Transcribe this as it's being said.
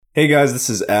Hey guys, this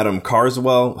is Adam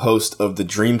Carswell, host of the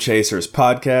Dream Chasers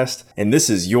podcast, and this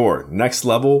is your Next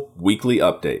Level Weekly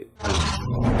Update.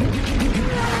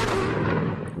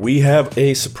 We have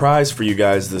a surprise for you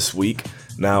guys this week.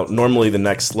 Now, normally the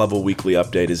Next Level Weekly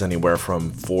Update is anywhere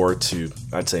from 4 to,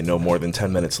 I'd say, no more than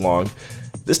 10 minutes long.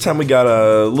 This time we got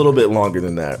a little bit longer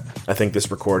than that. I think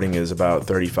this recording is about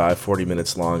 35-40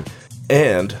 minutes long,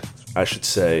 and I should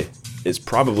say, is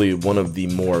probably one of the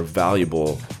more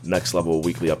valuable Next Level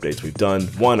Weekly Updates we've done.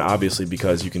 One, obviously,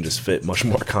 because you can just fit much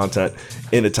more content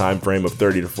in a time frame of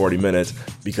 30 to 40 minutes,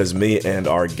 because me and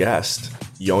our guest,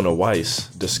 Yona Weiss,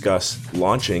 discuss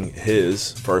launching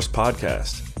his first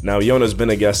podcast. Now, Yona's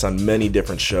been a guest on many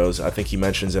different shows. I think he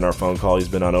mentions in our phone call he's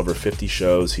been on over 50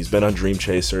 shows. He's been on Dream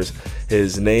Chasers.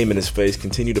 His name and his face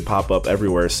continue to pop up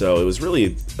everywhere, so it was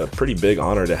really a pretty big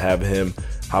honor to have him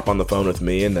hop on the phone with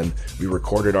me, and then we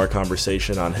recorded our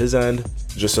conversation on his end,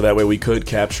 just so that way we could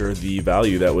capture the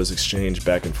value that was exchanged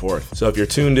back and forth. So if you're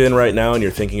tuned in right now and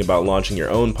you're thinking about launching your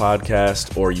own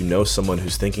podcast, or you know someone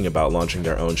who's thinking about launching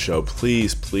their own show,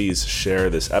 please share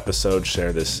this episode,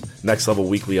 share this Next Level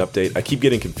Weekly Update. I keep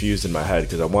getting confused in my head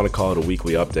because I want to call it a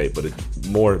weekly update, but it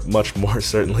much more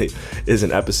certainly is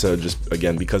an episode, just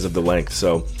again because of the length.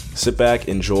 So sit back,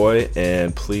 enjoy,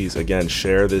 and please, again,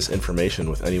 share this information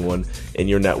with anyone in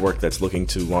your network that's looking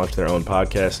to launch their own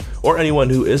podcast, or anyone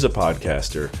who is a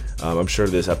podcaster. I'm sure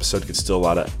this episode could still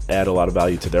add a lot of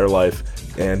value to their life,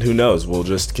 and who knows, we'll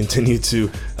just continue to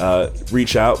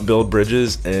reach out, build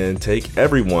bridges, and take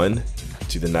everyone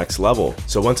to the next level.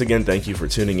 So once again, thank you for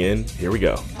tuning in. Here we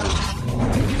go.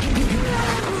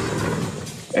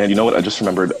 And you know what? I just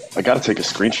remembered, I got to take a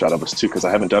screenshot of us too, because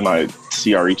I haven't done my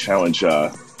CRE challenge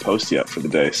post yet for the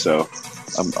day. So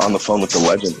I'm on the phone with the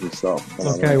legend himself.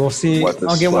 Okay, we'll see.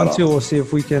 I'll get one too. We'll see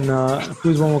if we can,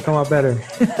 whose one will come out better.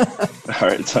 All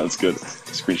right, sounds good.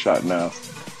 Screenshot now.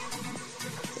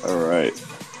 All right.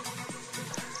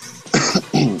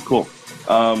 Cool.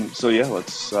 So yeah,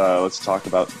 let's talk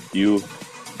about you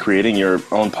creating your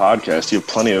own podcast. You have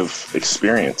plenty of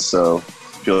experience, so I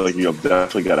feel like you've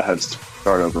definitely got a head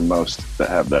start over most that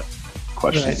have that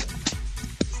question.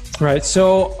 Right.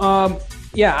 So,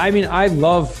 yeah, I mean, I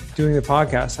love doing the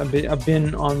podcast. I've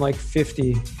been on like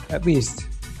 50, at least.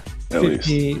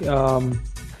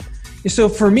 So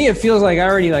for me, it feels like I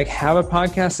already like have a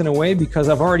podcast in a way, because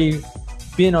I've already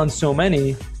been on so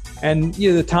many, and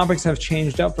the topics have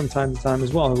changed up from time to time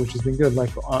as well, which has been good. Like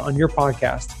on your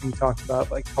podcast, we talked about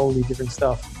like totally different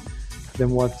stuff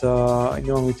than what I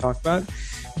normally talk about.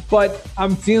 But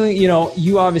I'm feeling,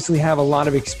 you obviously have a lot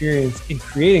of experience in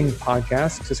creating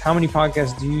podcasts, because how many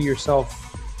podcasts do you yourself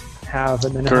have,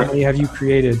 and then how many have you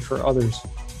created for others?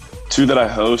 2 that I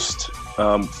host,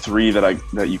 3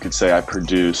 that you could say I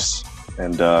produce,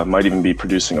 and might even be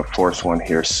producing a 4th one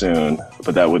here soon,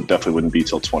 but that definitely wouldn't be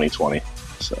till 2020.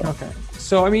 So. Okay.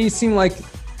 So, I mean, you seem like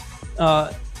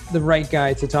the right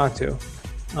guy to talk to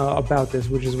about this,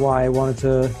 which is why I wanted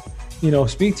to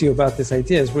speak to you about this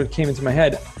idea, is what came into my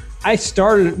head.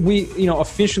 We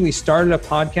officially started a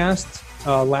podcast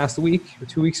last week or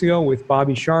 2 weeks ago with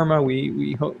Bobby Sharma.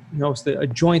 We hosted a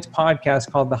joint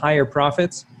podcast called The Higher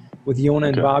Profits with Yona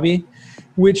and Bobby,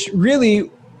 which really,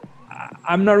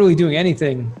 I'm not really doing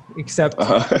anything except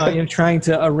trying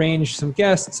to arrange some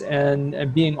guests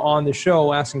and being on the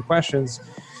show, asking questions.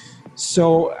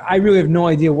 So I really have no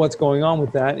idea what's going on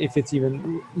with that, if it's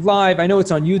even live. I know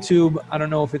it's on YouTube. I don't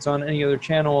know if it's on any other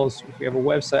channels, if we have a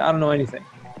website. I don't know anything.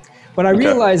 But I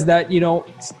realized that,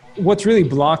 what's really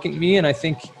blocking me, and I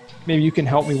think maybe you can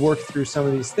help me work through some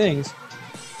of these things,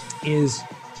 is,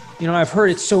 I've heard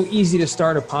it's so easy to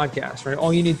start a podcast, right?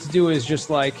 All you need to do is just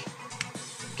like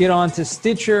get onto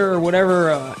Stitcher or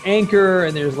whatever, Anchor,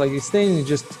 and there's like these things, and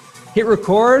just hit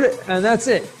record, and that's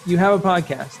it. You have a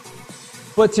podcast.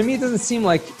 But to me, it doesn't seem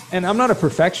like, and I'm not a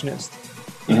perfectionist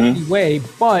in any way,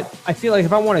 but I feel like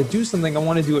if I want to do something, I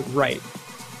want to do it right.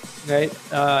 Right?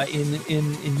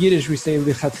 In Yiddish, we say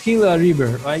lichatchila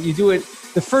riber, right? You do it,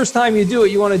 the first time you do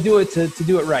it, you want to do it to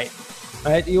do it right.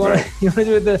 Right? You want to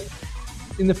do it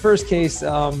in the first case,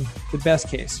 the best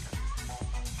case.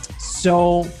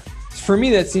 So for me,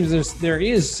 that seems there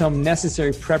is some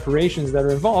necessary preparations that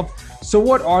are involved. So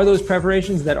what are those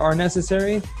preparations that are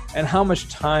necessary, and how much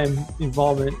time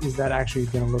involvement is that actually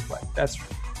going to look like? That's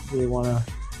really want to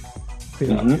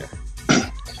clear up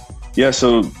here. Yeah.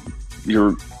 So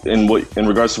in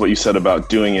regards to what you said about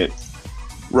doing it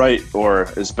right, or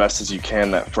as best as you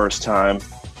can that first time,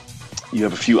 you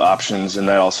have a few options, and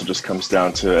that also just comes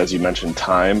down to, as you mentioned,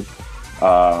 time,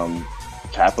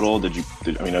 capital. Did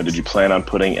you plan on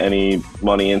putting any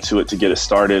money into it to get it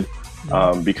started?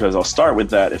 Because I'll start with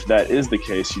that. If that is the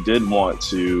case, you did want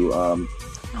to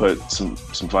put some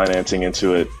financing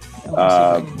into it.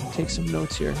 Let me see if I can take some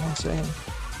notes here. One second.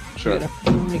 Sure.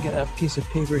 Let me get a piece of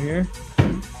paper here.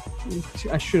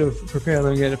 I should have prepared.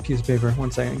 Let me get a piece of paper.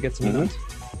 One second. Get some notes.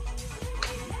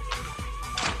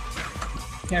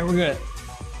 Okay, we're good.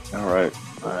 All right.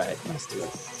 Let's do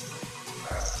it.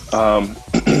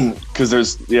 Because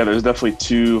there's definitely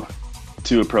two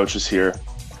approaches here,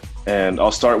 and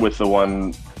I'll start with the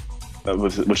one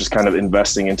which is kind of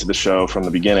investing into the show from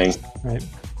the beginning. Right.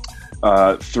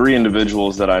 3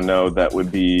 individuals that I know that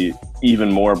would be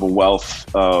even more of a wealth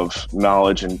of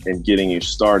knowledge and getting you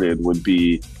started would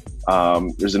be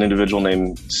there's an individual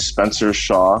named Spencer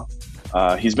Shaw.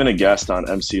 He's been a guest on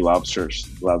MC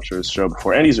Laubscher's show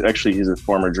before, and he's a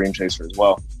former Dream Chaser as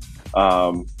well.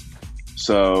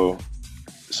 So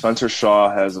Spencer Shaw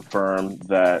has a firm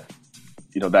that,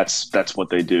 that's what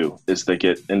they do, is they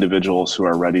get individuals who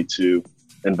are ready to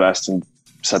invest and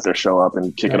set their show up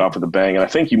and kick it off with a bang. And I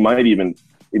think it might even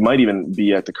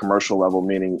be at the commercial level,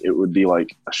 meaning it would be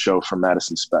like a show for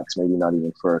Madison Specs, maybe not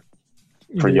even for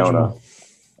Yona.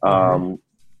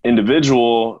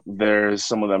 Individual, there's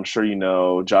some of them, I'm sure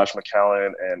Josh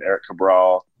McCallan and Eric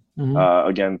Cabral,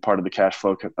 again, part of the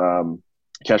Cashflow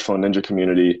Ninja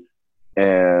community.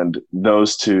 And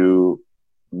those two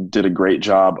did a great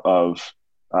job of,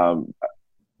 from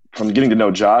getting to know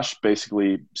Josh,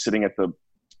 basically sitting at the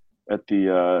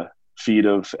feet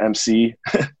of MC,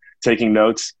 taking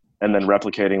notes, and then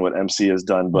replicating what MC has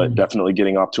done, but definitely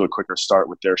getting off to a quicker start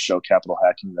with their show, Capital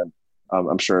Hacking, than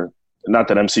I'm sure. Not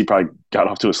that MC probably got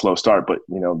off to a slow start, but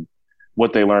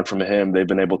what they learned from him, they've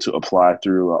been able to apply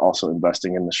through also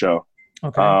investing in the show.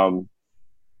 Okay.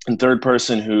 And third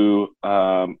person who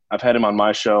I've had him on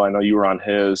my show. I know you were on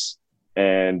his,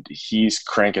 and he's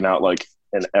cranking out like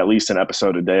at least an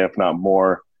episode a day, if not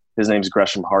more. His name's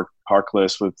Gresham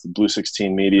Harkless with Blue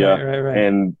 16 Media. Right.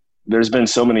 And there's been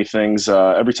so many things.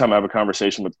 Every time I have a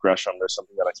conversation with Gresham, there's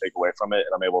something that I take away from it,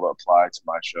 and I'm able to apply to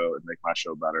my show and make my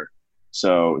show better.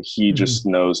 So he just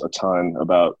knows a ton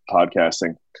about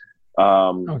podcasting.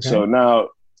 So now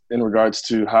in regards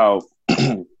to how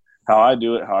I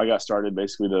do it, how I got started,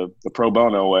 basically the pro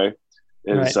bono way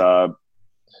is,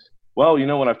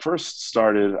 when I first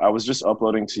started, I was just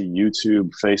uploading to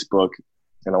YouTube, Facebook,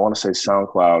 and I want to say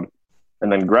SoundCloud.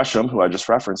 And then Gresham, who I just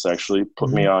referenced, actually put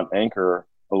me on Anchor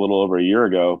a little over a year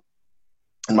ago.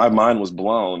 And my mind was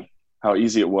blown how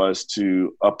easy it was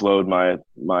to upload my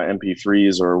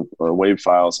MP3s or WAV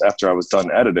files after I was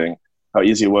done editing, how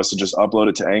easy it was to just upload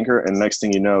it to Anchor. And next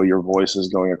thing you know, your voice is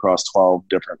going across 12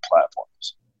 different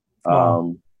platforms.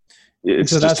 Wow.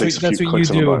 So that's what you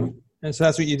do. And so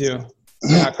that's what you do.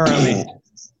 Yeah, currently.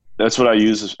 That's what I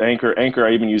use is Anchor.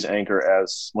 I even use Anchor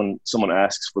as when someone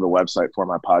asks for the website for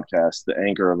my podcast. The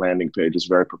Anchor landing page is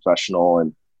very professional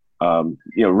and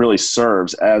really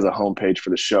serves as a homepage for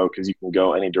the show because you can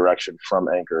go any direction from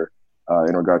Anchor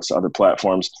in regards to other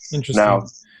platforms. Interesting. Now,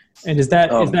 and is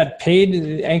that paid?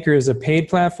 Anchor is a paid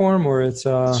platform, or it's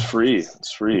free?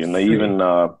 It's free, and they even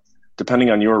depending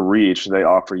on your reach, they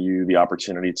offer you the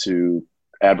opportunity to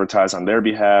advertise on their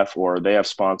behalf, or they have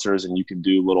sponsors, and you can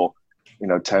do little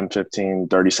 10, 15,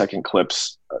 30-second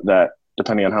clips that,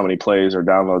 depending on how many plays or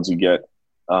downloads you get,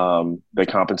 they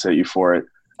compensate you for it.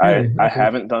 I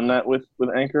haven't done that with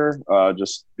Anchor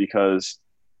just because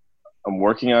I'm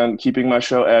working on keeping my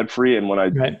show ad-free. And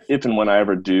if and when I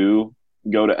ever do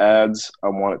go to ads, I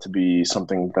want it to be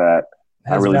something that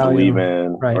I really believe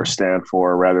in or stand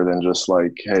for, rather than just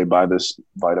like, hey, buy this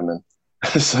vitamin.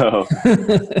 So,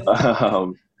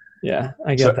 yeah,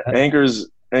 I get that. Anchor's,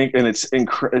 and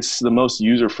it's the most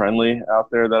user-friendly out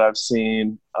there that I've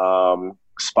seen.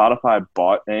 Spotify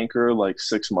bought Anchor like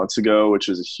 6 months ago, which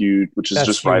is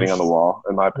just writing on the wall,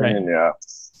 in my opinion. Right.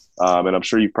 Yeah. And I'm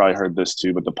sure you've probably heard this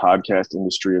too, but the podcast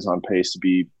industry is on pace to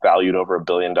be valued over $1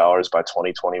 billion by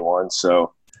 2021.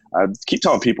 So I keep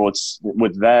telling people it's,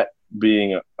 with that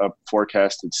being a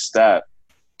forecasted stat,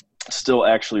 still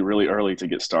actually really early to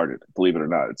get started. Believe it or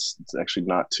not, it's actually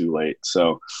not too late.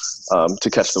 So to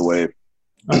catch the wave.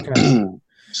 Okay.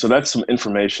 So that's some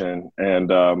information.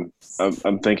 And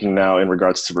I'm thinking now in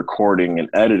regards to recording and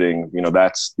editing,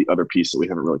 that's the other piece that we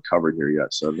haven't really covered here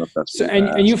yet. So I don't know if that's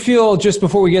and you feel, just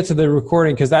before we get to the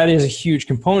recording, because that is a huge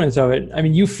component of it, I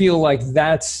mean, you feel like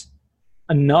that's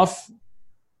enough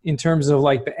in terms of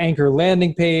like the Anchor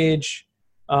landing page,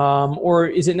 or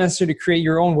is it necessary to create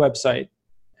your own website?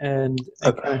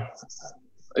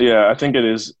 Yeah, I think it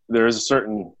is. There is a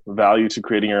certain value to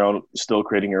creating your own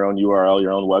URL,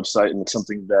 your own website. And it's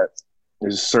something that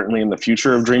is certainly in the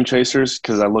future of Dream Chasers.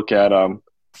 Cause I look at,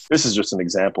 this is just an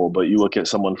example, but you look at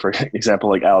someone, for example,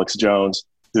 like Alex Jones,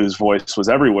 whose voice was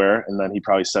everywhere, and then he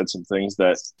probably said some things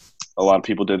that a lot of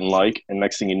people didn't like. And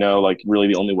next thing you know, like really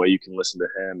the only way you can listen to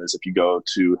him is if you go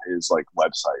to his like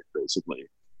website, basically.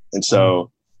 And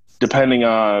so depending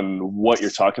on what you're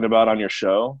talking about on your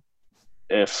show,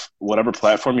 if whatever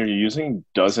platform you're using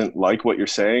doesn't like what you're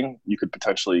saying, you could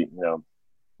potentially,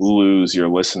 lose your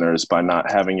listeners by not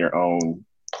having your own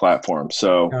platform.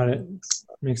 So got it.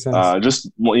 Makes sense. Just,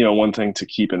 one thing to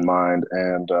keep in mind.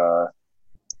 And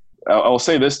I'll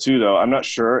say this too, though. I'm not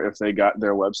sure if they got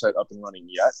their website up and running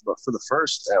yet, but for the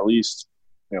first at least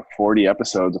 40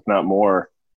 episodes, if not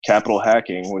more, Capital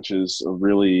Hacking, which is a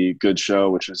really good show,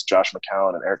 which is Josh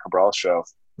McCown and Eric Cabral's show,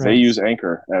 right. They use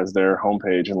Anchor as their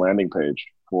homepage and landing page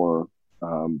for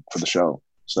the show.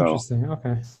 So interesting.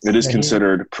 Okay. It is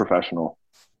considered professional.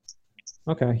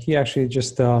 Okay. He actually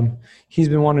just he's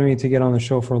been wanting me to get on the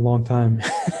show for a long time.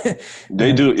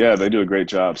 They do a great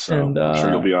job. So I'm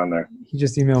sure you'll be on there. He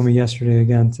just emailed me yesterday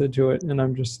again to do it, and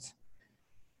I'm just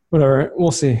whatever. We'll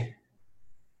see.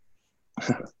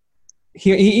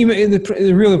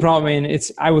 The real problem,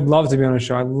 I would love to be on a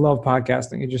show. I love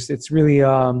podcasting. It's really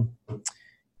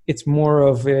it's more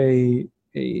of a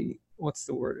what's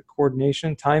the word?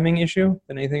 Coordination, timing issue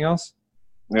than anything else.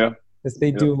 Yeah. Because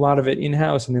they do a lot of it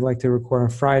in-house, and they like to record on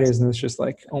Fridays, and it's just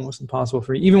like almost impossible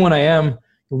for me. Even when I am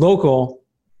local,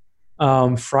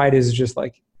 Fridays is just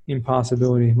like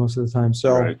impossibility most of the time.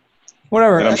 So right.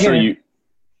 Whatever. And I'm sure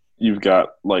you've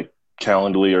got like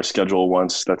Calendly or Schedule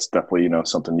Once. That's definitely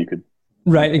something you could.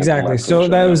 Right, exactly. So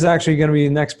that was actually going to be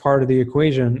the next part of the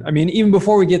equation. I mean, even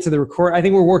before we get to the record, I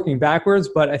think we're working backwards,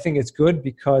 but I think it's good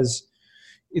because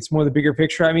it's more the bigger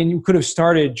picture. I mean, you could have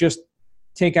started just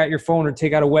take out your phone or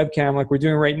take out a webcam like we're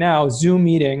doing right now, Zoom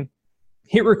meeting,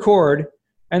 hit record,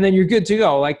 and then you're good to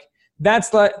go. Like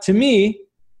to me,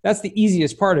 that's the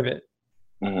easiest part of it,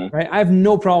 right? I have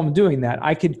no problem doing that.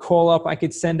 I could call up, I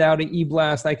could send out an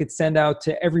e-blast, I could send out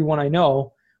to everyone I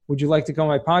know, would you like to go on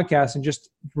my podcast, and just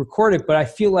record it? But I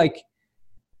feel like,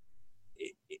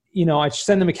 I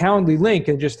send them a Calendly link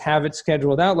and just have it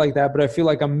scheduled out like that. But I feel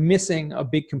like I'm missing a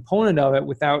big component of it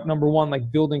without, number one,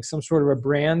 like building some sort of a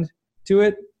brand to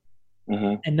it.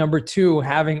 And number two,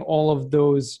 having all of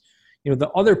those, the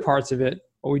other parts of it,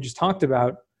 what we just talked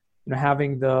about,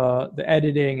 having the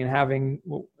editing and having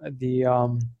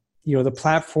the, the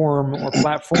platform or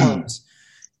platforms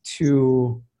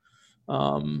to,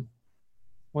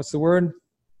 what's the word?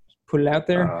 Put it out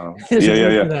there.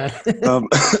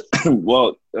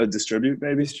 Well, distribute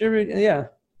maybe. Distribute, yeah.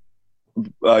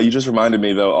 You just reminded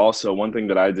me though. Also, one thing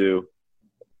that I do,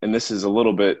 and this is a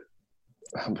little bit,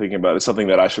 I'm thinking about it, something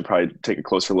that I should probably take a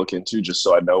closer look into, just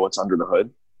so I know what's under the hood.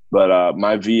 But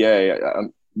my VA,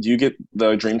 do you get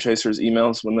the Dream Chasers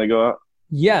emails when they go out?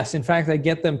 Yes, in fact, I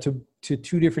get them to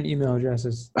 2 different email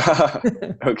addresses.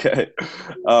 Okay.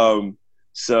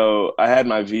 So I had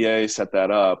my VA set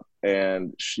that up,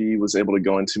 and she was able to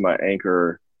go into my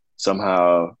Anchor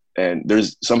somehow, and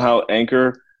there's somehow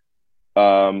Anchor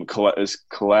collaborates,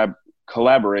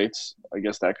 I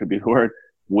guess that could be the word,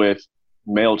 with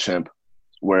MailChimp,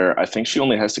 where I think she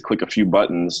only has to click a few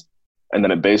buttons, and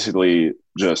then it basically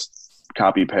just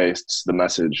copy pastes the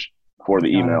message for the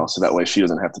email. So that way she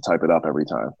doesn't have to type it up every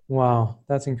time. Wow.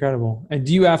 That's incredible. And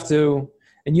you don't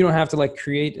have to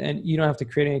create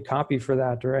any copy for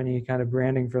that or any kind of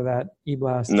branding for that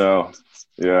e-blast. No.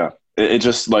 Yeah. It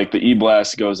just like the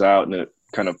e-blast goes out and it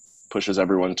kind of pushes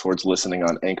everyone towards listening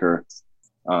on Anchor.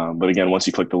 But again, once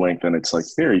you click the link, then it's like,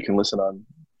 here, you can listen on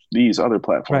these other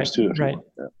platforms too. Right.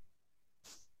 Yeah.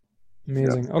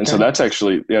 Amazing. Yeah. Okay. And so that's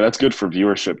actually, that's good for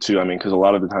viewership too. I mean, because a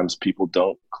lot of the times people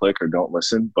don't click or don't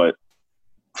listen, but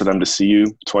for them to see you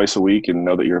twice a week and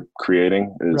know that you're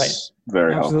creating is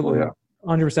very helpful. Yeah.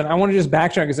 100%. I want to just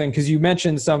backtrack again because you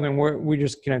mentioned something where we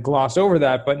just kind of gloss over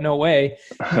that, but no way.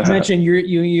 You mentioned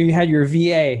you had your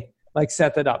VA like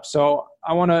set that up. So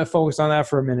I want to focus on that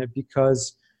for a minute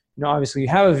because obviously you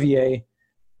have a VA.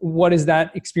 What is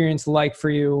that experience like for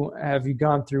you? Have you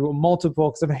gone through multiple?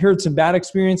 Because I've heard some bad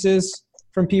experiences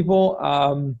from people.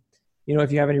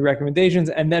 If you have any recommendations,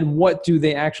 and then what do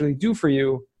they actually do for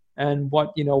you, and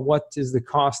what is the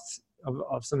cost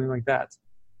of something like that?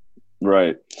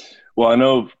 Right. Well, I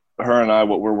know her and I,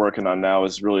 what we're working on now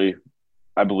is really,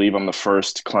 I believe I'm the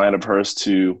first client of hers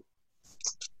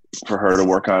for her to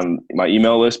work on my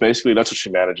email list. Basically, that's what she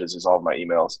manages, is all of my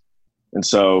emails. And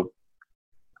so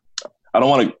I don't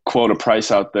want to quote a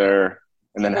price out there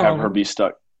and then have her be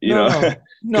stuck, because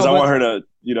I want her to,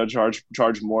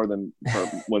 charge more than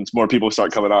when more people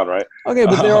start coming on. Right. Okay.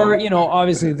 But there are,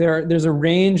 obviously there's a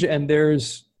range, and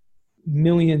there's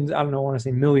millions. I don't know, I want to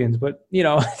say millions, but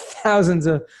thousands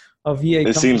of VA.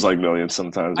 It seems like millions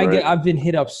sometimes. Right? I've been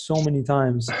hit up so many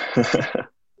times.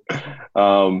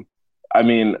 I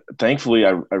mean, thankfully,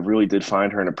 I really did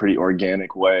find her in a pretty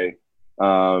organic way.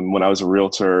 When I was a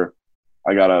realtor,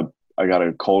 I got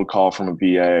a cold call from a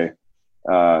VA,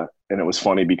 and it was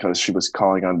funny because she was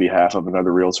calling on behalf of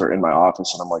another realtor in my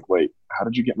office, and I'm like, wait, how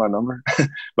did you get my number?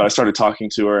 But I started talking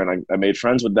to her, and I made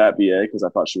friends with that VA because I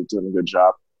thought she was doing a good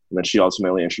job. And then she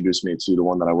ultimately introduced me to the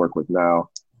one that I work with now.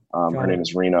 Her name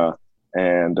is Rena,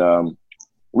 and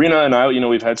Rena and I,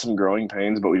 we've had some growing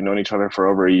pains, but we've known each other for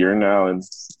over a year now. And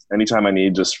anytime I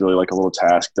need just really like a little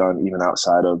task done, even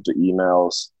outside of the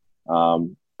emails,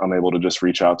 I'm able to just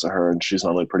reach out to her, and she's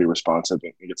normally pretty responsive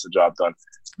and gets the job done.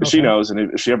 But she knows, and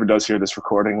if she ever does hear this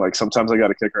recording, like sometimes I got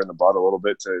to kick her in the butt a little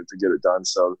bit to get it done.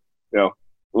 So, a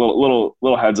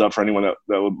little heads up for anyone that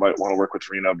might want to work with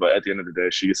Rena. But at the end of the day,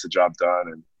 she gets the job done,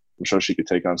 and I'm sure she could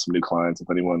take on some new clients if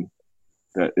anyone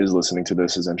that is listening to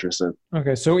this is interested.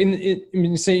 Okay, so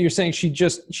you're saying she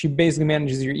basically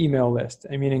manages your email list.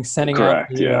 I mean, sending out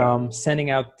the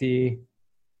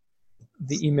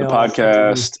email, the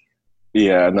podcast.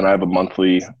 Yeah, and then I have a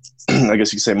monthly, I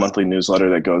guess you could say monthly newsletter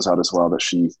that goes out as well. That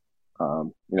she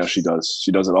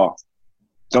does it all.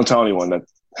 Don't tell anyone that.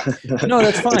 No,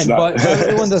 that's fine. But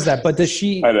everyone does that. But does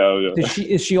she? I know. Yeah.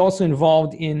 Is she also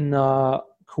involved in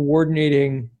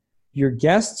coordinating your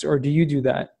guests, or do you do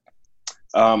that?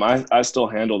 I still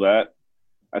handle that.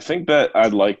 I think that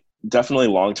I'd like definitely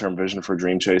long-term vision for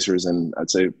Dream Chasers, and I'd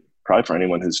say probably for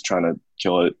anyone who's trying to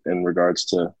kill it in regards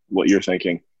to what you're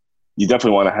thinking. You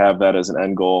definitely want to have that as an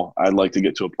end goal. I'd like to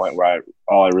get to a point where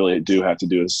all I really do have to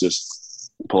do is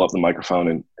just pull up the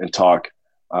microphone and talk.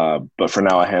 But for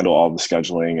now, I handle all the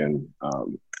scheduling and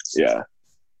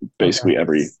basically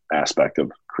every aspect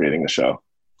of creating the show.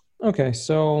 Okay,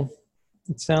 so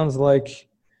it sounds like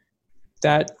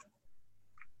that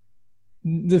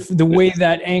the way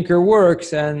that Anchor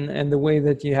works and the way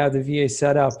that you have the VA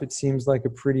set up, it seems like a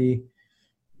pretty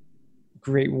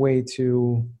great way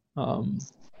to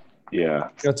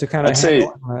to kind of I'd say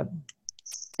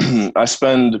that. I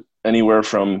spend anywhere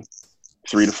from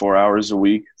 3 to 4 hours a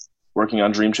week working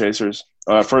on Dream Chasers.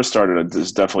 When I first started, it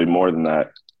was definitely more than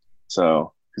that.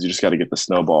 So, because you just got to get the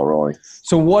snowball rolling.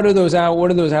 So what do those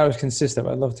hours consist of?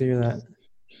 I'd love to hear that.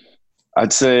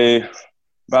 I'd say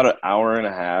about an hour and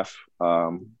a half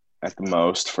at the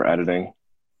most for editing.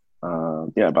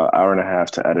 About an hour and a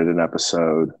half to edit an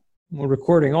episode. Well,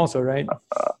 recording also, right?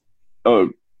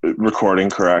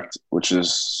 Recording, correct, which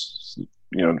is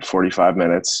 45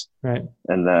 minutes. Right.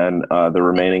 And then the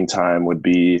remaining time would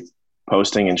be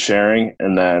posting and sharing.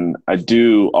 And then I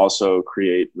do also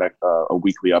create a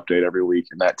weekly update every week,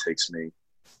 and that takes me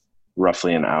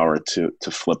roughly an hour to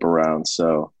flip around.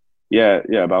 So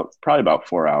probably about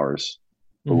 4 hours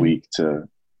a week to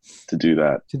do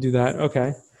that.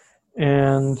 Okay.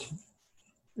 And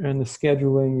the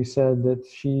scheduling, you said that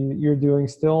you're doing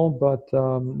still, but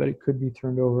it could be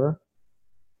turned over.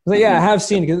 But I have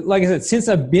seen, cause like I said, since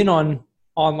I've been on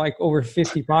like over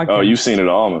 50 podcasts. Oh, you've seen it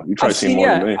all. You've probably seen more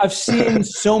than me. I've seen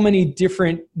so many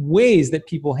different ways that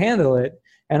people handle it.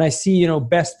 And I see,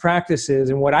 best practices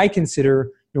and what I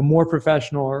consider, more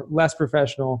professional or less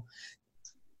professional,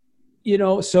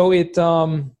 so it,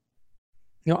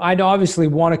 I'd obviously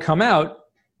want to come out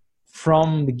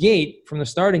from the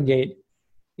starting gate,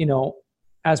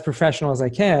 as professional as I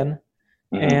can,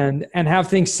 and have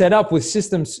things set up with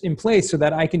systems in place so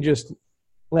that I can just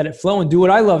let it flow and do what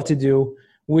I love to do,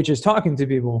 which is talking to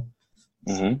people.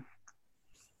 Mm-hmm.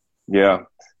 Yeah.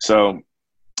 So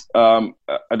I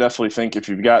definitely think if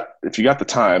you got the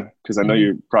time, because I know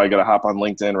you're probably going to hop on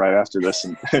LinkedIn right after this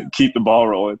and keep the ball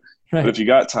rolling. Right. But if you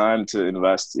got time to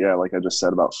invest, like I just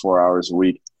said, about 4 hours a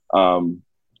week,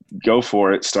 go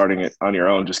for it, starting it on your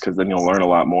own, just because then you'll learn a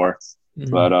lot more.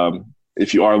 Mm-hmm. But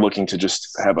if you are looking to just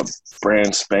have a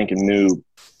brand spanking new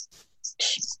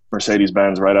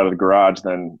Mercedes-Benz right out of the garage,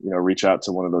 then reach out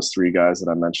to one of those 3 guys that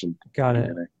I mentioned. Got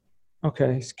it.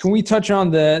 Okay. Can we touch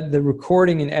on the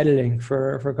recording and editing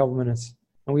for a couple minutes?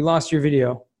 And we lost your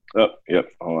video. Oh, yep.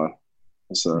 Hold on.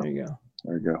 There you go.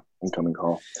 There you go. Incoming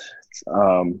call.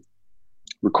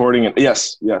 Recording and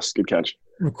yes, good catch.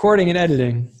 Recording and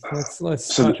editing.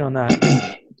 Let's touch on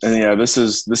that. And this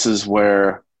is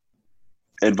where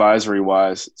advisory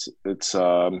wise, it's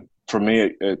for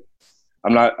me.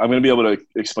 I'm going to be able to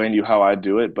explain to you how I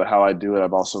do it, but how I do it,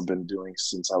 I've also been doing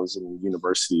since I was in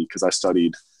university because I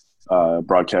studied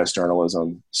broadcast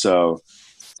journalism. So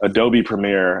Adobe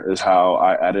Premiere is how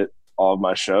I edit all of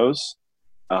my shows.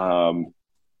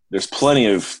 there's plenty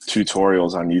of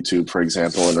tutorials on YouTube, for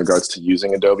example, in regards to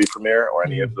using Adobe Premiere or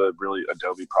any of the really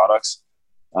Adobe products.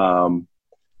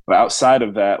 But outside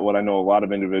of that, what I know a lot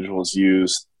of individuals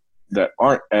use that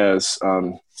aren't as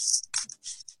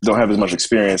don't have as much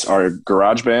experience are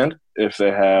GarageBand if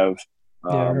they have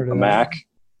a Mac,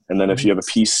 and then if you have a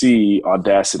PC,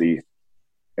 Audacity,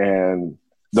 and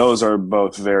those are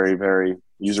both very, very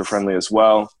user friendly as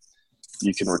well.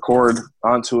 You can record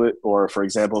onto it, or for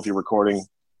example, if you're recording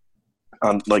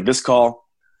on like this call,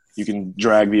 you can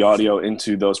drag the audio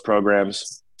into those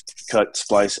programs, cut,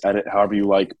 splice, edit, however you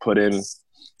like, put in,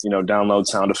 download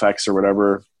sound effects or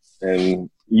whatever, and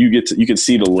you can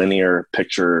see the linear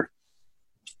picture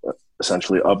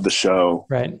essentially of the show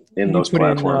in those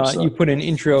platforms. You put in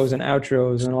intros and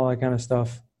outros and all that kind of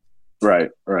stuff.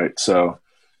 Right. So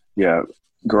yeah,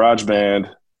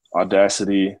 GarageBand,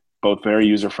 Audacity, both very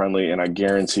user-friendly, and I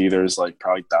guarantee there's like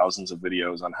probably thousands of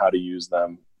videos on how to use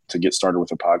them to get started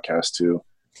with a podcast too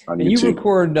on YouTube. You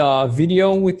record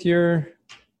video with your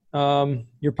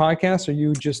podcast, or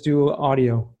you just do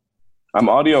audio? I'm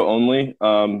audio only.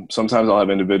 Sometimes I'll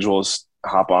have individuals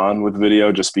hop on with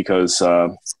video just because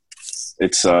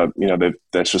it's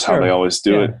that's just how they always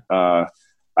do it.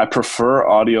 I prefer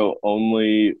audio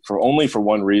only for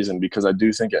one reason, because I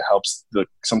do think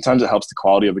sometimes it helps the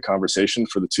quality of the conversation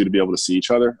for the two to be able to see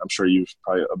each other. I'm sure you've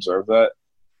probably observed that.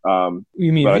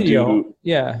 You mean video?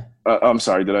 Yeah. I'm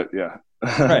sorry. Did I? Yeah.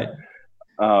 Right.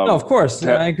 No, of course.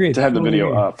 I agree. To have the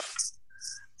video up.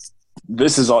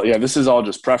 This is all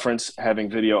just preference, having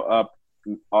video up,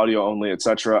 audio only,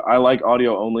 etc. I like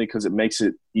audio only because it makes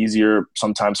it easier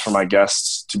sometimes for my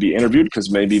guests to be interviewed, because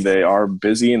maybe they are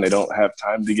busy and they don't have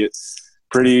time to get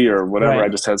pretty or whatever. Right. I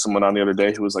just had someone on the other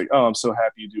day who was like, "Oh, I'm so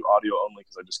happy you do audio only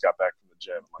because I just got back from the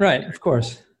gym." Right, of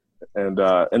course.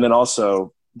 And then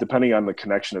also, depending on the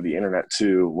connection of the internet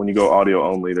too, when you go audio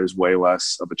only, there's way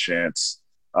less of a chance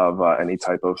of any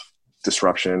type of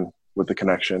disruption with the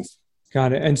connection.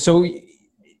 Got it. And so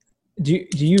do you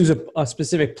use a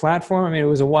specific platform? I mean, it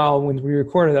was a while when we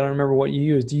recorded that. I don't remember what you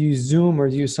used. Do you use Zoom, or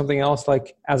do you use something else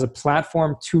like as a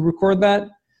platform to record that?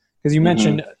 Because you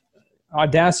mentioned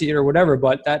Audacity or whatever,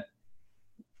 but that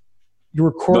you're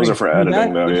recording. Those are for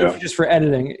editing though, yeah. Just for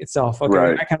editing itself. Okay.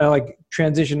 Right. I kind of like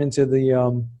transition into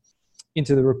the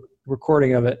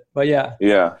recording of it, but yeah.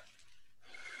 Yeah.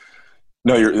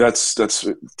 No, that's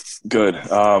good.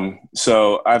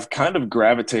 So I've kind of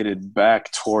gravitated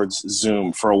back towards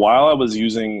Zoom. For a while, I was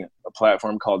using a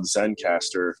platform called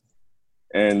Zencastr,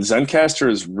 and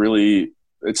Zencastr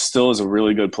it still is a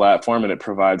really good platform, and it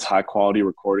provides high quality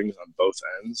recordings on both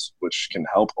ends, which can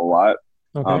help a lot.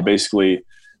 Okay. Basically,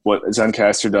 what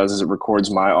Zencastr does is it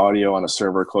records my audio on a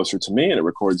server closer to me, and it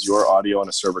records your audio on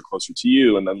a server closer to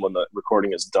you. And then when the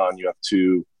recording is done, you have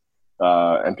two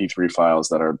MP3 files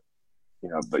that are,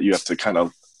 but you have to kind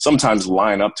of sometimes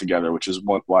line up together, which is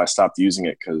why I stopped using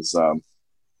it, because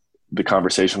the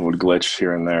conversation would glitch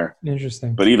here and there.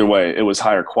 Interesting. But either way, it was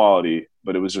higher quality,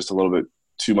 but it was just a little bit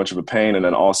too much of a pain. And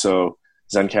then also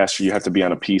Zencastr, you have to be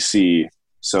on a PC.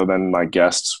 So then my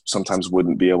guests sometimes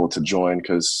wouldn't be able to join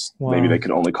because maybe they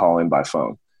could only call in by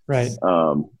phone. Right.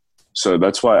 So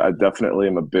that's why I definitely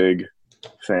am a big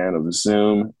fan of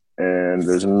Zoom. And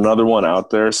there's another one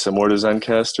out there similar to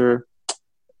Zencastr,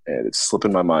 and it's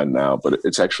slipping my mind now, but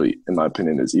it's actually, in my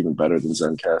opinion, is even better than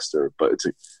Zencastr. But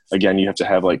again, you have to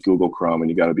have like Google Chrome, and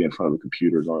you got to be in front of a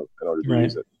computer in order to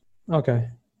use it. Okay.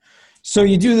 So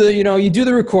you do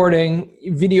the recording,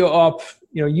 video up,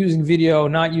 using video,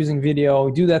 not using video,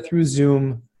 do that through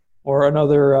Zoom or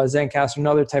another Zencastr,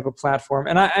 another type of platform.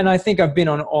 And I think I've been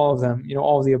on all of them,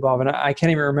 all of the above. And I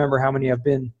can't even remember how many I've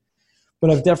been,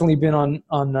 but I've definitely been on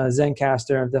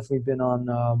Zencastr. I've definitely been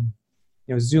on,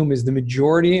 Zoom is the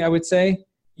majority, I would say,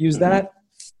 use that.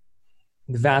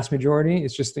 The vast majority.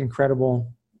 It's just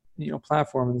incredible,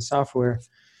 platform, and the software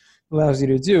allows you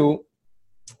to do.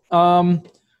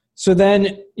 So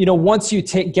then, once you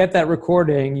get that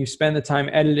recording, you spend the time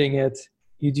editing it,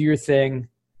 you do your thing.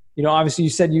 Obviously you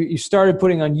said you started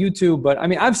putting on YouTube, but I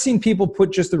mean, I've seen people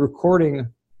put just the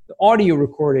audio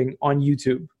recording on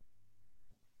YouTube.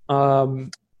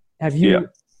 Have you? Yeah.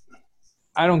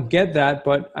 I don't get that,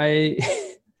 but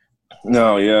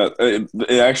No, yeah.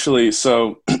 It actually,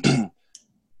 so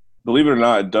believe it or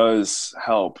not, it does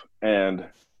help. And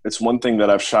it's one thing that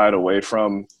I've shied away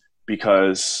from,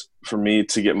 because for me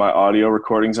to get my audio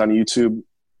recordings on YouTube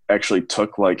actually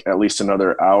took like at least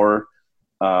another hour,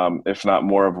 if not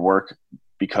more, of work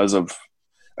because I'm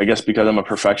a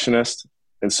perfectionist.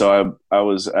 And so I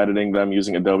was editing them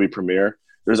using Adobe Premiere.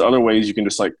 There's other ways you can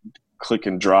just like click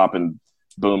and drop and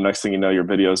boom, next thing you know, your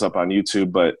video's up on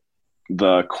YouTube. But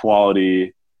the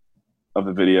quality of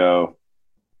the video,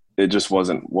 it just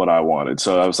wasn't what I wanted.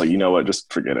 So I was like, you know what,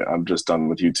 just forget it. I'm just done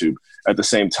with YouTube. At the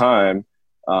same time,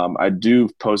 I do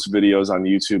post videos on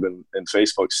YouTube and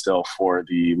Facebook still for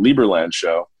the Lieberland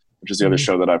show, which is the other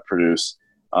show that I produce.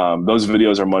 Those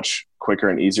videos are much quicker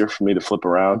and easier for me to flip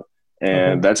around.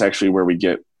 And that's actually where we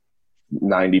get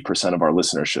 90% of our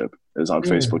listenership is on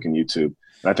Facebook and YouTube.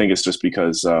 And I think it's just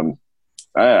because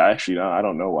I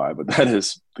don't know why, but that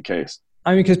is the case.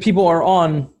 I mean, because people are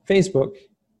on Facebook.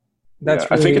 That's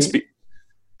I think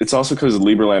it's also because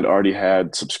Lieberland already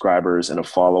had subscribers and a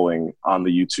following on the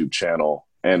YouTube channel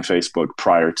and Facebook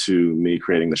prior to me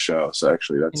creating the show. So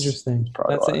actually that's interesting.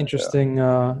 That's an interesting,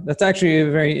 that's actually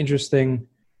a very interesting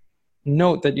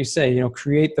note that you say,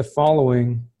 create the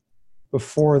following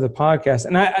before the podcast.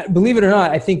 And I believe it or not,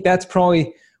 I think that's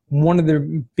probably one of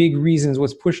the big reasons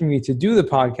what's pushing me to do the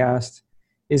podcast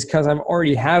is because I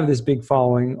already have this big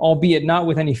following, albeit not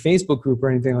with any Facebook group or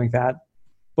anything like that,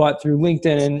 but through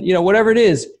LinkedIn and, whatever it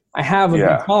is, I have a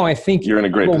big following. I think you're in a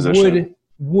great position.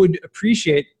 Would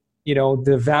appreciate,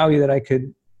 the value that I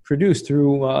could produce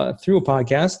through a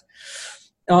podcast.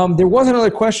 There was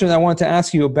another question I wanted to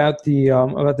ask you about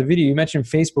the video. You mentioned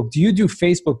Facebook. Do you do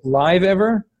Facebook Live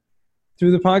ever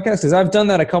through the podcast? Because I've done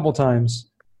that a couple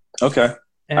times. Okay.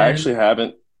 And I actually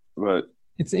haven't, but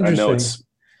it's interesting. I know it's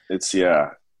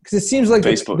because it seems like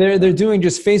Facebook. They're doing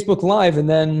just Facebook Live and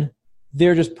then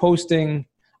they're just posting.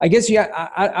 I guess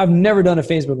I've never done a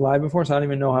Facebook Live before, so I don't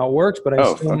even know how it works. But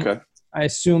I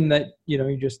assume that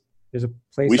you just there's a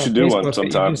place. We should do one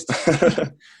sometime.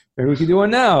 Maybe we could do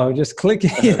one now. Just click.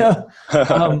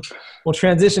 We'll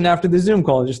transition after the Zoom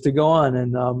call just to go on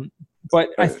and. But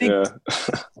I think.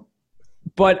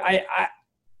 But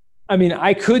I mean,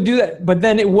 I could do that. But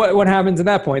then what happens at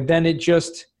that point? Then it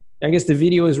just. I guess the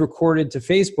video is recorded to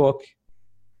Facebook,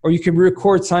 or you can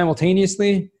record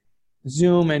simultaneously,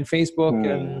 Zoom and Facebook.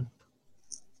 And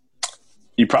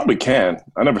you probably can.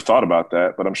 I never thought about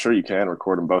that, but I'm sure you can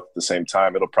record them both at the same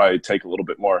time. It'll probably take a little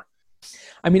bit more.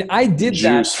 I mean, I did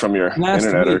juice that from your last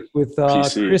internet week with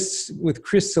PC.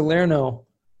 Chris Salerno.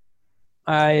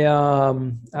 Out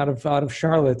of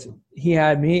Charlotte, he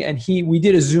had me and we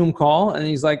did a Zoom call and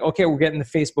he's like, okay, we're getting the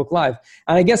Facebook Live.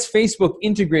 And I guess Facebook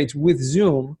integrates with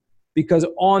Zoom because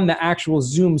on the actual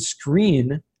Zoom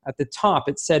screen at the top,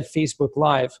 it said Facebook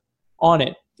Live on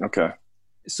it. Okay.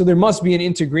 So there must be an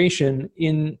integration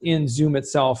in Zoom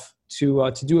itself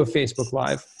to do a Facebook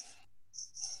Live.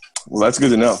 Well, that's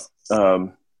good to know.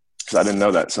 Because I didn't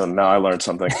know that. So now I learned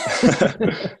something.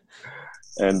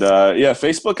 And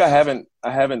Facebook, I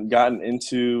haven't gotten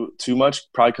into too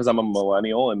much, probably because I'm a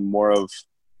millennial and more of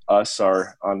us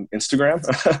are on Instagram.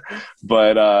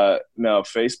 But no,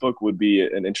 Facebook would be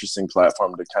an interesting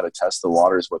platform to kind of test the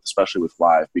waters with, especially with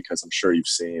live, because I'm sure you've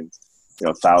seen,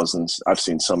 thousands. I've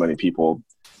seen so many people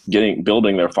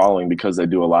building their following because they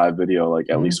do a live video like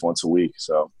at least once a week.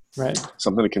 So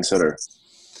something to consider.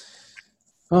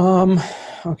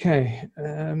 Okay.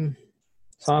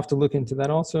 So I'll have to look into that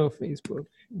also. Facebook,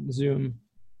 Zoom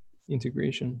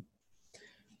integration.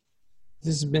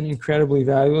 This has been incredibly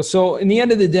valuable. So in the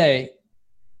end of the day,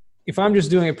 if I'm just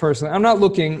doing it personally, I'm not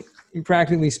looking,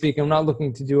 practically speaking, I'm not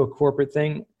looking to do a corporate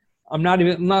thing. I'm not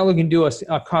looking to do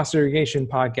a cost segregation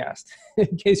podcast,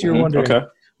 in case you're wondering. Okay.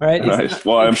 All right. Nice.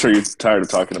 Well, I'm sure you're tired of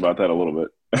talking about that a little bit.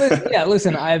 Yeah,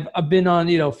 listen, I've been on,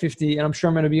 50, and I'm sure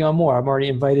I'm going to be on more. I'm already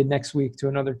invited next week to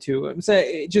another 2.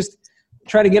 So just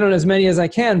try to get on as many as I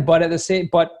can, but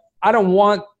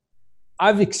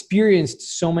I've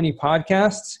experienced so many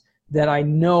podcasts that I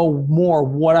know more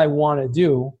what I want to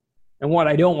do and what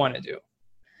I don't want to do.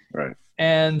 Right.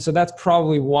 And so that's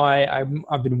probably why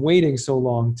I've been waiting so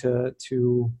long to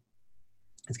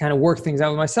kind of work things out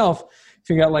with myself,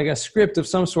 figure out like a script of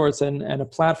some sorts and a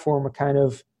platform, a kind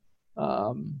of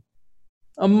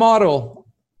a model,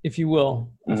 if you will,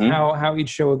 of how each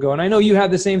show would go. And I know you have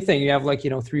the same thing. You have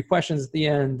 3 questions at the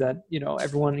end that,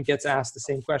 everyone gets asked the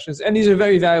same questions. And these are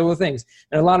very valuable things.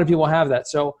 And a lot of people have that.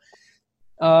 So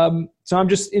I'm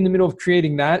just in the middle of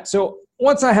creating that. So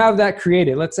once I have that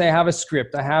created, let's say I have a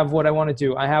script, I have what I want to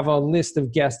do. I have a list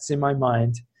of guests in my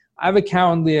mind. I have a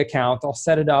Calendly account. I'll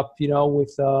set it up,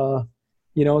 with, the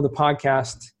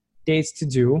podcast dates to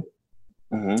do.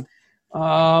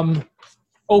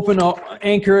 Open an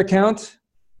Anchor account.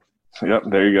 Yep,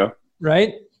 there you go.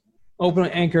 Right? Open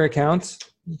an Anchor account.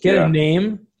 Get a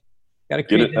name. Got to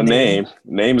create a name.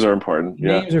 Names are important.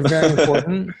 Names are very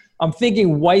important. I'm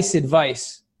thinking Weiss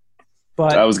Advice.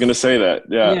 But I was going to say that.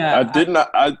 Yeah. I didn't.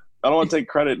 I don't want to take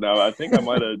credit now. I think I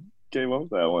might have came up with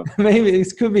that one. Maybe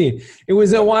this could be. It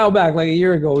was a while back, like a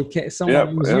year ago. Someone,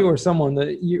 it was you or someone,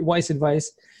 the Weiss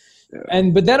Advice.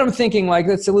 But then I'm thinking like,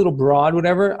 that's a little broad,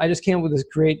 whatever. I just came up with this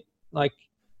great, like,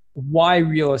 why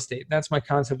real estate? That's my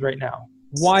concept right now.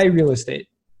 Why real estate?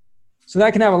 So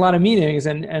that can have a lot of meanings,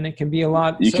 and it can be a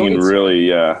lot. You can really,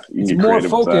 it's more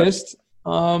focused,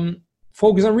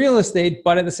 focus on real estate,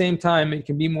 but at the same time, it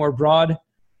can be more broad.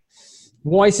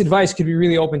 Weiss advice could be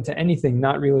really open to anything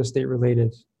not real estate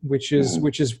related, which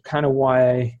is kind of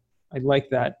why I like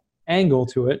that angle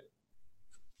to it.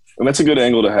 And that's a good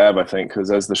angle to have, I think, because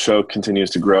as the show continues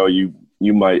to grow, you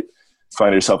might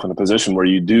find yourself in a position where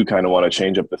you do kind of want to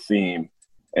change up the theme.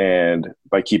 And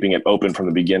by keeping it open from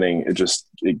the beginning,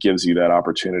 it gives you that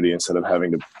opportunity instead of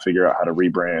having to figure out how to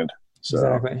rebrand.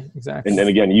 So, exactly. And then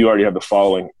again, you already have the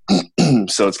following.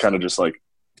 So it's kind of just like,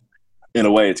 in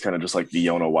a way, it's kind of just like the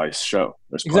Yonah Weiss show.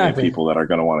 There's plenty of people that are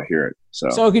going to want to hear it.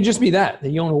 So it could just be the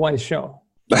Yonah Weiss show.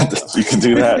 You can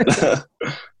do that.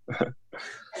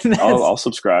 I'll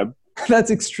subscribe.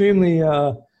 That's extremely,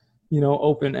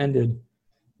 open-ended,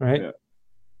 right? Yeah.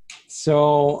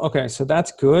 So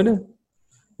that's good.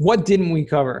 What didn't we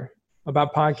cover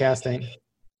about podcasting?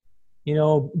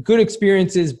 Good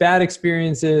experiences, bad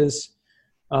experiences.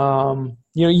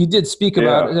 You did speak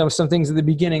about some things at the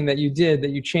beginning that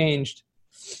you changed.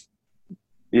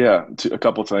 Yeah, a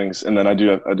couple things, and then I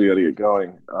do got to get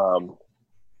going.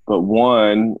 But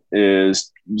one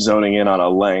is zoning in on a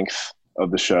length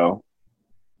of the show.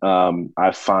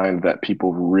 I find that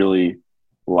people really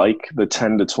like the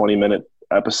 10 to 20 minute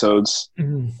episodes.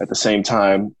 At the same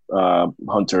time,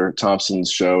 Hunter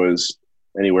Thompson's show is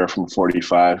anywhere from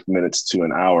 45 minutes to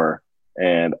an hour.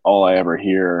 And all I ever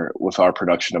hear with our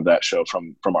production of that show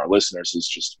from our listeners is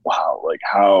just, wow, like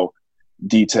how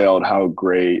detailed, how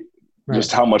great,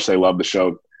 just how much they love the show.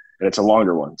 And it's a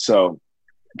longer one. So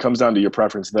it comes down to your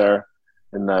preference there.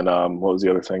 And then what was the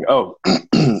other thing? Oh,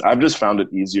 I've just found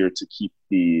it easier to keep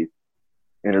the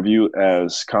interview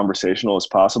as conversational as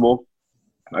possible.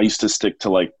 I used to stick to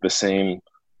like the same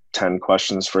 10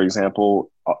 questions, for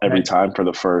example, every time for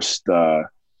the first,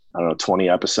 20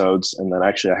 episodes. And then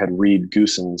actually I had Reed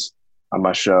Goosens on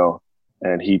my show,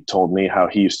 and he told me how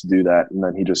he used to do that. And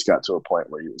then he just got to a point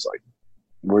where he was like,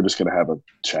 we're just going to have a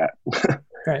chat.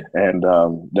 Right. And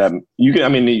I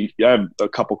have a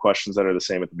couple questions that are the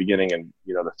same at the beginning and,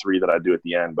 the 3 that I do at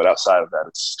the end. But outside of that,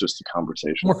 it's just a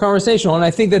conversation. More conversational. And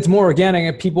I think that's more organic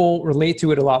and people relate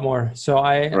to it a lot more. So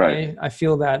I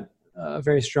feel that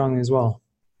very strongly as well.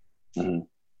 Mm-hmm.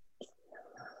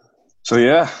 So,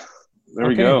 yeah. There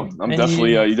we go. I'm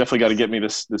definitely, you definitely got to get me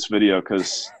this video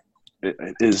because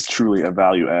it is truly a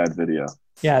value add video.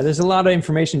 Yeah, there's a lot of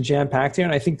information jam packed here.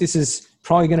 And I think this is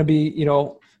probably going to be,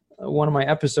 one of my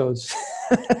episodes.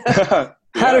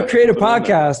 How to create a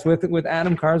podcast with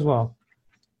Adam Carswell.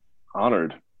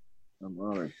 Honored. I'm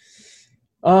honored.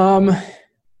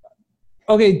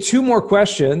 Okay, 2 more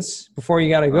questions before you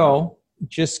got to go.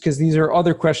 Just because these are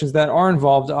other questions that are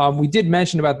involved. We did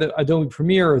mention about the Adobe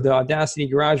Premiere or the Audacity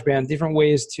GarageBand, different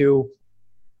ways to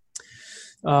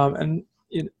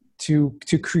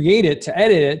create it, to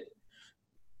edit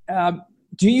it.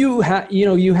 Do you have,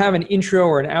 you have an intro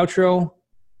or an outro?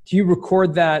 Do you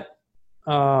record that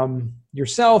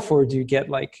yourself, or do you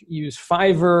use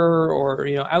Fiverr or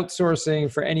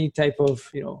outsourcing for any type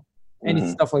of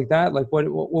any stuff like that? Like what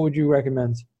would you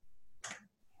recommend?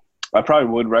 I probably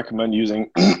would recommend using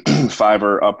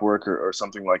Fiverr, Upwork, or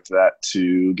something like that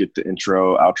to get the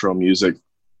intro, outro music.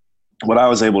 What I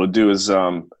was able to do is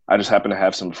I just happened to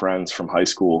have some friends from high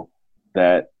school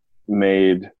that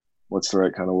made, what's the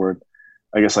right kind of word?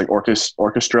 I guess like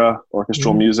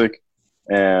orchestral music,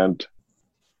 or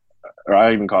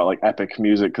I even call it like epic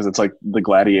music because it's like the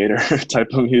Gladiator type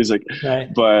of music. Right.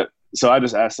 But so I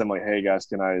just asked them like, hey guys,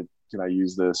 can I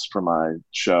use this for my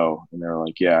show? And they were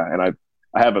like, yeah. And I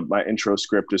have my intro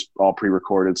script is all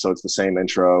pre-recorded, so it's the same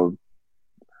intro,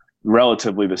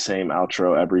 relatively the same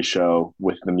outro every show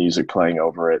with the music playing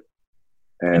over it.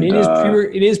 And it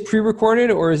is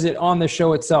pre-recorded, or is it on the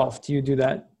show itself? Do you do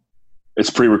that? It's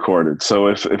pre-recorded. So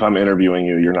if I'm interviewing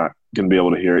you, you're not going to be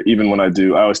able to hear it. Even when I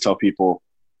do, I always tell people,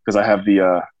 because I have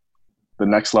the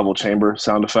next level chamber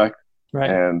sound effect. Right.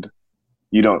 And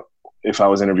if I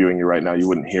was interviewing you right now, you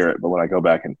wouldn't hear it. But when I go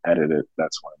back and edit it,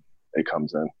 that's when it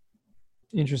comes in.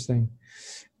 Interesting.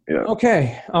 Yeah.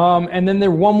 Okay. And then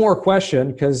there's one more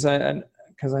question because I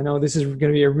know this is going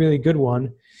to be a really good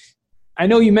one. I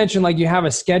know you mentioned like you have a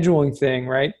scheduling thing,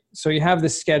 right? So you have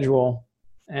this schedule,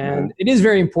 and it is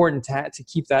very important to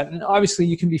keep that. And obviously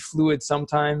you can be fluid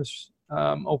sometimes,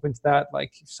 open to that.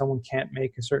 Like if someone can't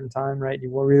make a certain time, right? You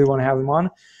will really want to have them on.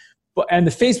 And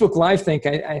the Facebook Live thing,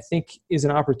 I think is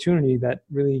an opportunity that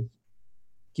really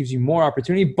gives you more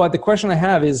opportunity. But the question I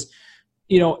have is,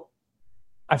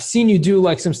 I've seen you do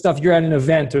like some stuff. You're at an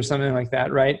event or something like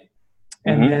that, right?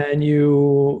 And then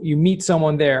you meet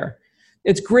someone there.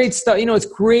 It's great stuff. It's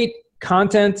great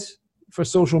content for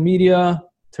social media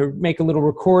to make a little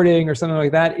recording or something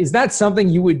like that. Is that something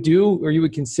you would do or you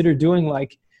would consider doing,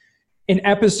 like an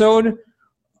episode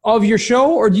of your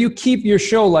show? Or do you keep your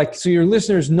show like so your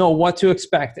listeners know what to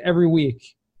expect every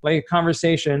week, like a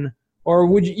conversation? Or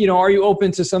would you, are you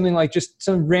open to something like just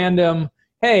some random,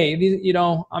 hey,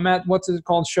 I'm at, what's it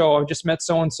called, show? I've just met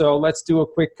so-and-so. Let's do a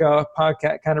quick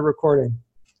podcast kind of recording.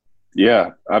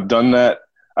 Yeah, I've done that.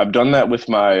 I've done that with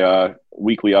my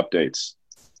weekly updates.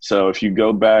 So if you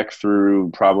go back through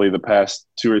probably the past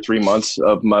 2 or 3 months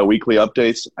of my weekly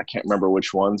updates, I can't remember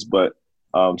which ones, but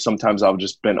sometimes I've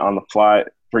just been on the fly.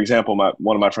 For example,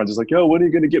 one of my friends is like, yo, when are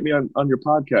you going to get me on your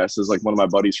podcast? Is like one of my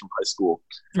buddies from high school.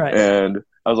 Right. And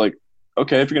I was like,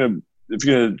 okay, if you're going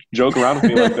to joke around with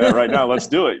me like that right now, let's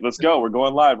do it. Let's go. We're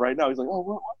going live right now. He's like, oh,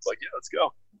 what? I was like, yeah, let's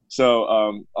go.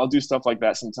 So I'll do stuff like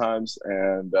that sometimes.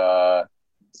 And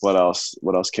what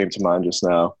else came to mind just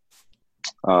now?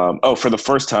 For the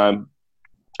first time,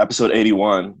 episode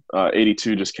 81,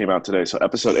 82 just came out today. So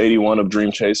episode 81 of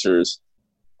Dream Chasers,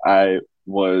 I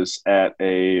was at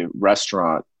a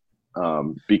restaurant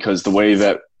because the way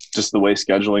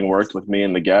scheduling worked with me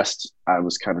and the guest, I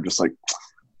was kind of just like,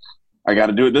 I got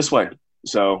to do it this way.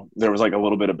 So there was like a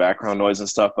little bit of background noise and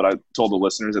stuff, but I told the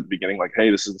listeners at the beginning, like, hey,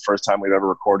 this is the first time we've ever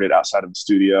recorded outside of the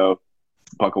studio.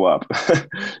 Buckle up.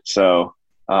 So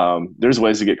there's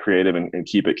ways to get creative and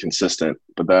keep it consistent,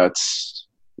 but that's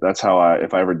how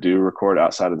if I ever do record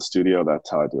outside of the studio, that's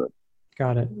how I do it.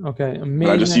 Got it. Okay. Amazing. But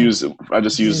I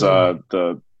just use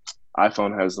the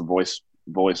iPhone has the voice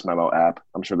memo app.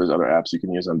 I'm sure there's other apps you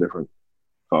can use on different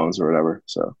phones or whatever.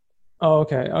 So. Oh,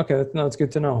 okay. Okay. No, it's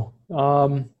good to know.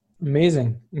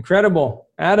 Amazing. Incredible.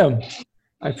 Adam,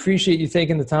 I appreciate you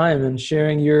taking the time and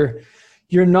sharing your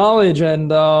knowledge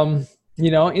and,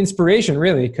 inspiration,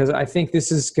 really, because I think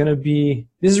this is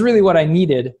really what I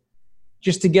needed,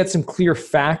 just to get some clear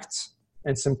facts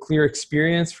and some clear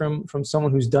experience from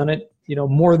someone who's done it,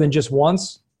 more than just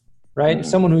once, right? Mm-hmm.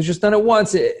 Someone who's just done it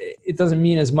once, it doesn't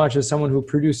mean as much as someone who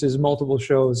produces multiple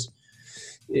shows.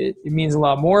 It means a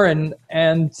lot more. And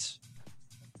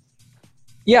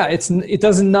yeah, it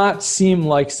does not seem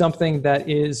like something that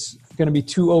is going to be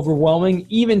too overwhelming,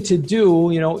 even to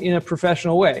do, in a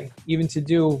professional way, even to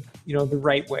do, the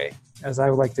right way, as I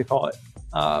would like to call it.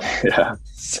 Yeah.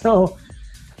 So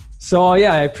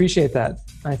yeah, I appreciate that.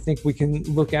 I think we can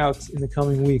look out in the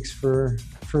coming weeks for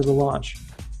the launch.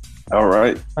 All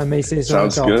right. I may say so.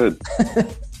 Sounds good.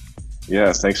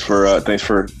 Yeah. Thanks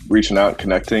for reaching out and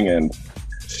connecting, and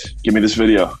give me this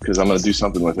video because I'm going to do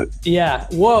something with it. Yeah.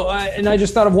 Whoa. And I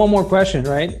just thought of one more question,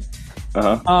 right?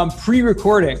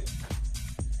 Pre-recording,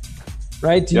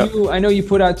 right? I know you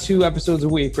put out 2 episodes a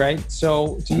week, right?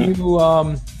 So do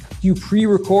you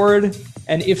pre-record?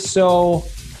 And if so,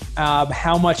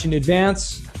 how much in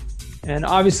advance? And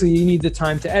obviously you need the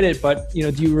time to edit, but do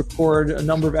you record a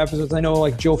number of episodes? I know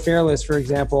like Joe Fairless, for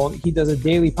example, he does a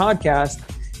daily podcast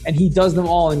and he does them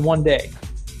all in one day.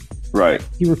 Right.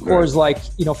 He records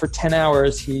for 10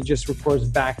 hours, he just records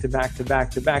back to back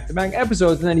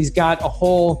episodes. And then he's got a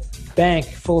whole bank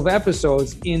full of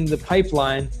episodes in the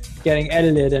pipeline getting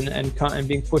edited and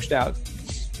being pushed out.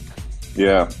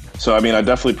 Yeah. So, I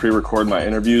definitely pre-record my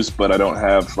interviews, but I don't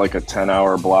have like a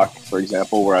 10-hour block, for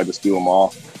example, where I just do them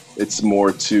all. It's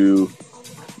more the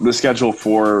schedule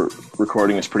for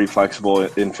recording is pretty flexible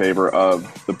in favor of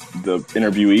the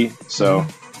interviewee. So,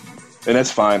 and that's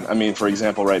fine. For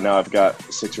example, right now I've got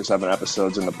 6 or 7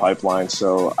 episodes in the pipeline,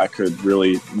 so I could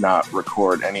really not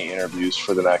record any interviews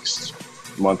for the next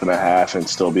month and a half and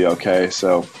still be okay.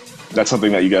 So that's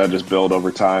something that you got to just build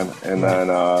over time. And then,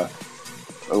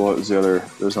 what was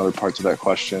there's another part to that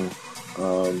question.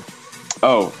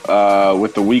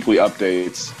 With the weekly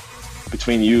updates,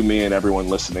 between you, me, and everyone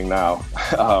listening now,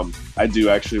 I do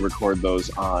actually record those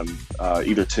on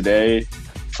either today,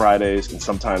 Fridays, and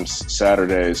sometimes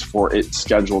Saturdays for it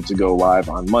scheduled to go live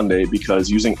on Monday, because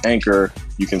using Anchor,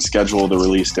 you can schedule the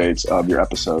release dates of your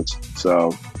episodes.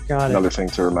 So another thing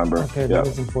to remember. Okay, that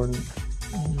is important.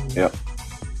 Yep.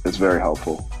 It's very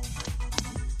helpful.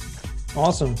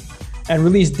 Awesome. And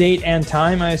release date and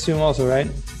time, I assume also, right?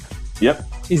 Yep.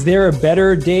 Is there a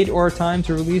better date or time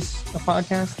to release a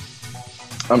podcast?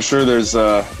 I'm sure there's,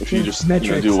 if you just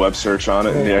do a web search on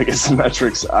it, and get some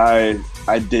metrics. I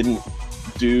didn't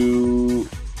do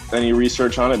any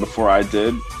research on it before I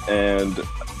did, and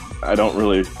I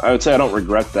would say I don't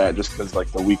regret that, just because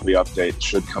like the weekly update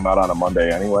should come out on a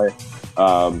Monday anyway.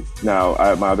 Now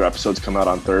my other episodes come out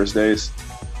on Thursdays.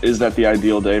 Is that the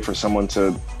ideal day for someone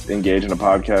to engage in a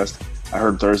podcast. I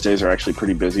heard Thursdays are actually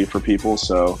pretty busy for people.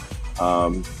 So,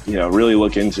 really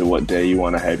look into what day you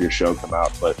want to have your show come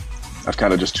out. But I've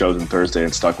kind of just chosen Thursday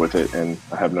and stuck with it. And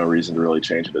I have no reason to really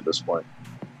change it at this point.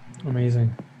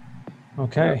 Amazing.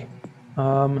 Okay.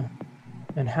 Yeah.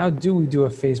 And how do we do a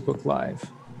Facebook Live?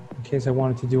 In case I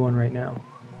wanted to do one right now.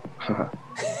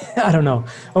 I don't know.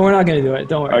 But we're not going to do it.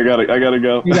 Don't worry. I gotta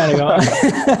go. You gotta go.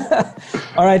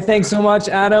 All right. Thanks so much,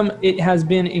 Adam. It has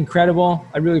been incredible.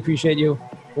 I really appreciate you.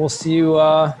 We'll see you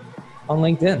on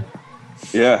LinkedIn.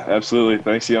 Yeah, absolutely.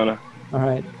 Thanks, Yona. All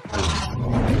right.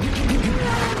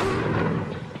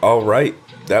 All right.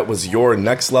 That was your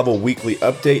Next Level Weekly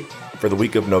Update for the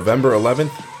week of November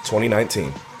 11th,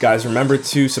 2019. Guys, remember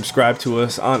to subscribe to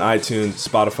us on iTunes,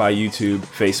 Spotify, YouTube,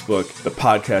 Facebook. The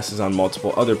podcast is on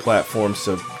multiple other platforms,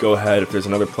 so go ahead. If there's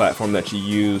another platform that you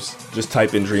use, just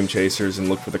type in Dream Chasers and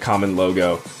look for the common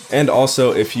logo. And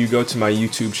also, if you go to my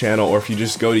YouTube channel, or if you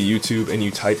just go to YouTube and you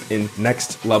type in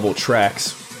Next Level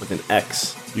Tracks with an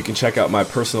X, you can check out my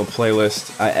personal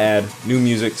playlist. I add new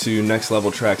music to Next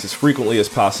Level Tracks as frequently as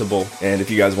possible. And if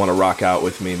you guys want to rock out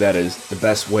with me, that is the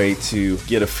best way to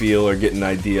get a feel or get an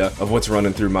idea of what's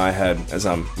running through my head as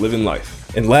I'm living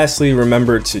life. And lastly,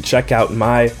 remember to check out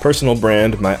my personal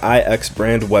brand, my IX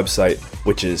brand website,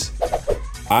 which is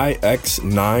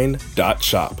ix9.shop.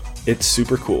 It's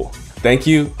super cool. Thank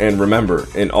you, and remember,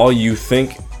 in all you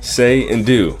think, say, and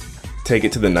do, take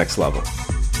it to the next level.